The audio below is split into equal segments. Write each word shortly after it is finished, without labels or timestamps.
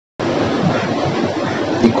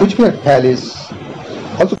Cochbihar Palace,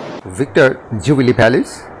 also Victor Jubilee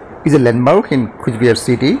Palace, is a landmark in Cochbihar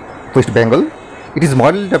city, West Bengal. It is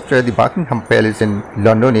modeled after the Buckingham Palace in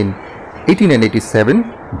London in 1887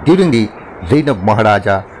 during the reign of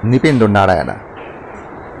Maharaja Nripendra Narayana.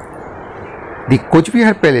 The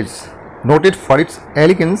Cochbihar Palace, noted for its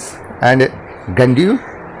elegance and grandeur,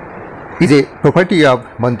 is a property of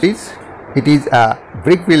Mantris. It is a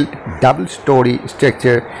brick-built double-story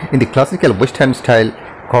structure in the classical Western style,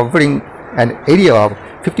 covering an area of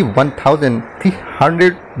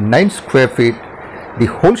 51,309 square feet. The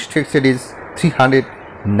whole structure is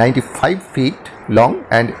 395 feet long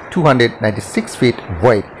and 296 feet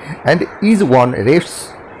wide, and each one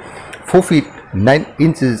rests 4 feet 9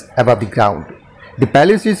 inches above the ground. The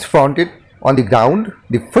palace is fronted on the ground,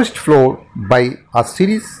 the first floor, by a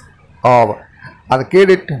series of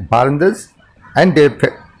arcaded verandas and their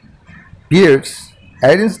piers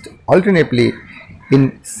arranged alternately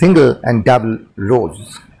in single and double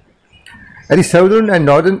rows. At the southern and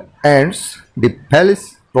northern ends, the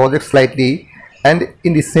palace projects slightly, and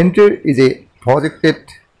in the center is a projected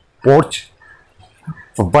porch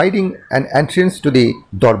providing an entrance to the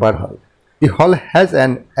Darbar Hall. The hall has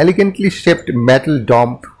an elegantly shaped metal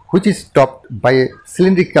dome which is topped by a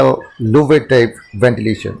cylindrical louver type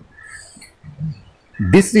ventilation.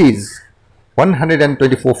 This is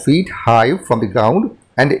 124 feet high from the ground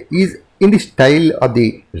and is in the style of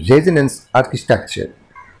the Renaissance architecture.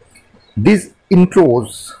 This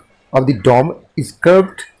intros of the dome is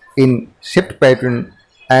curved in shaped pattern,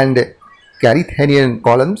 and Carythenian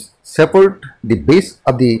columns support the base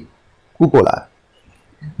of the cupola.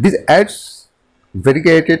 This adds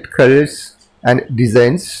variegated colors and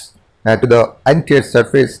designs to the entire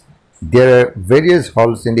surface. There are various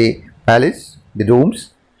halls in the palace. The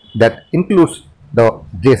rooms that includes the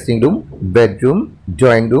dressing room, bedroom,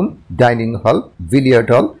 drawing room, dining hall, billiard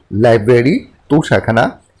hall, library,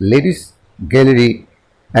 toshakhana, ladies gallery,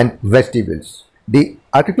 and vestibules. The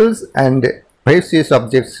articles and precious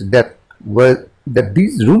objects that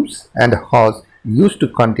these rooms and halls used to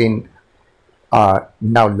contain are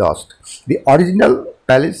now lost. The original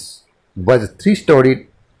palace was 3-storied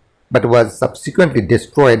but was subsequently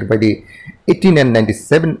destroyed by the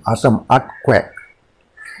 1897 Assam earthquake.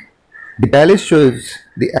 The palace shows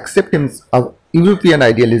the acceptance of European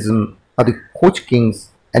idealism of the Coach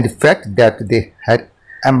kings and the fact that they had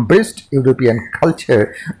embraced European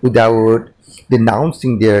culture without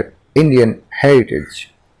denouncing their Indian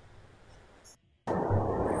heritage.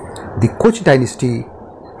 The Coach dynasty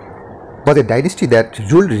was a dynasty that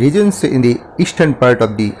ruled regions in the eastern part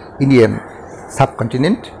of the Indian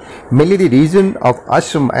subcontinent, mainly the region of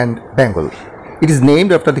Assam and Bengal. It is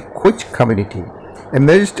named after the Coach community,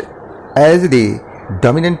 emerged as the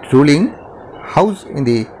dominant ruling house in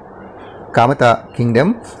the Kamata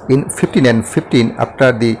kingdom in 1515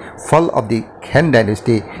 after the fall of the Khan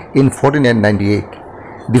dynasty in 1498.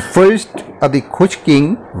 The first of the Coach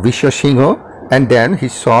king, Biswa shingha, and then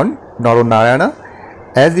his son Narayana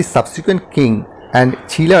as the subsequent king, and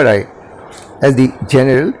Chilarai as the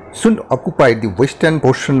general, soon occupied the western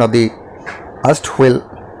portion of the erstwhile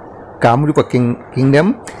Kamrupa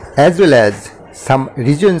kingdom as well as some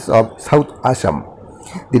regions of South Assam.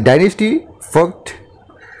 The dynasty forked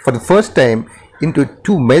for the first time into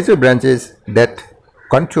two major branches that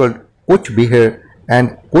controlled Cochbihar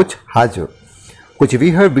and Cochbihar.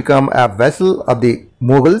 Cochbihar became a vassal of the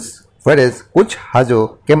Mughals, whereas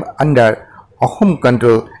Cochbihar came under Ahom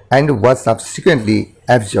control and was subsequently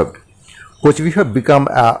absorbed. Cochbihar became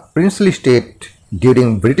a princely state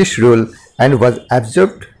during British rule and was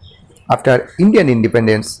absorbed after Indian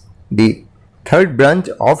independence. The third branch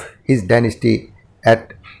of his dynasty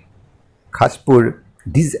at Khaspur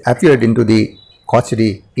disappeared into the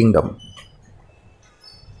Kochri kingdom.